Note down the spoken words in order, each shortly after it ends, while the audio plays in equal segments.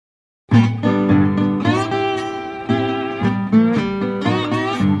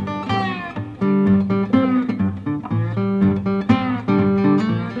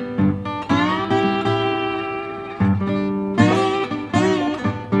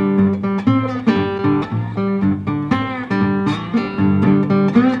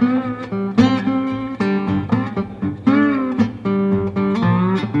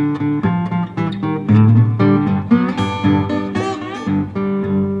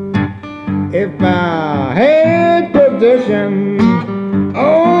If I had possession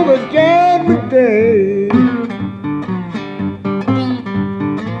over Judgment Day,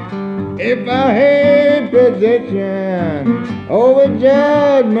 if I had possession over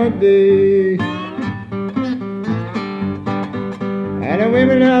Judgment Day, and the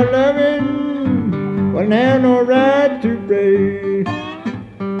women I loving wouldn't have no right to raise.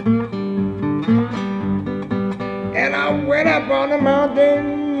 And I went up on the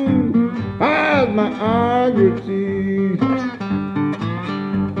mountain, high as my eyes would see.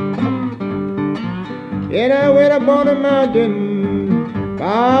 And I went up on the mountain,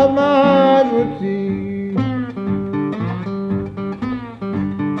 high as my eyes would see.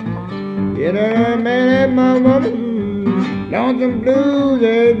 And a man and my woman, lonesome blues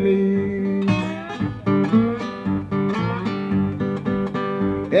at me.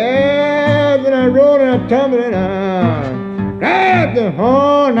 Yeah, then I rolled and I tumbled and I cried the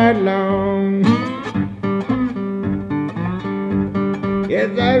whole night long.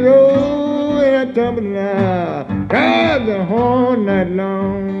 Yes, I rolled and I tumbled and I cried the whole night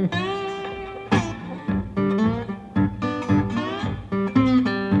long.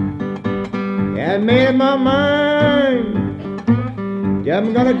 Yeah, I made up my mind, yeah,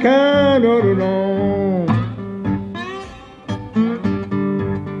 I'm gonna count all along.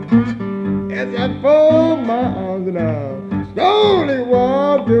 As I fold my arms and I slowly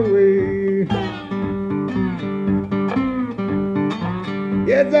walked away.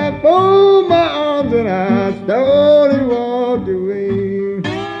 Yes, I fold my arms and I slowly walked away.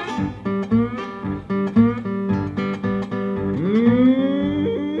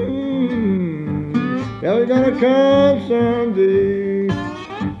 Yeah, we're gonna come someday.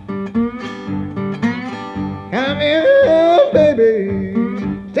 Come here, baby.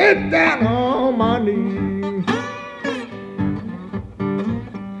 Sit down on my knees.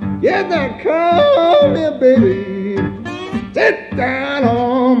 Yes, now come here, baby. Sit down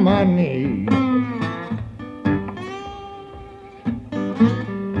on my knees.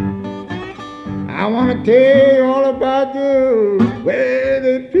 I wanna tell you all about you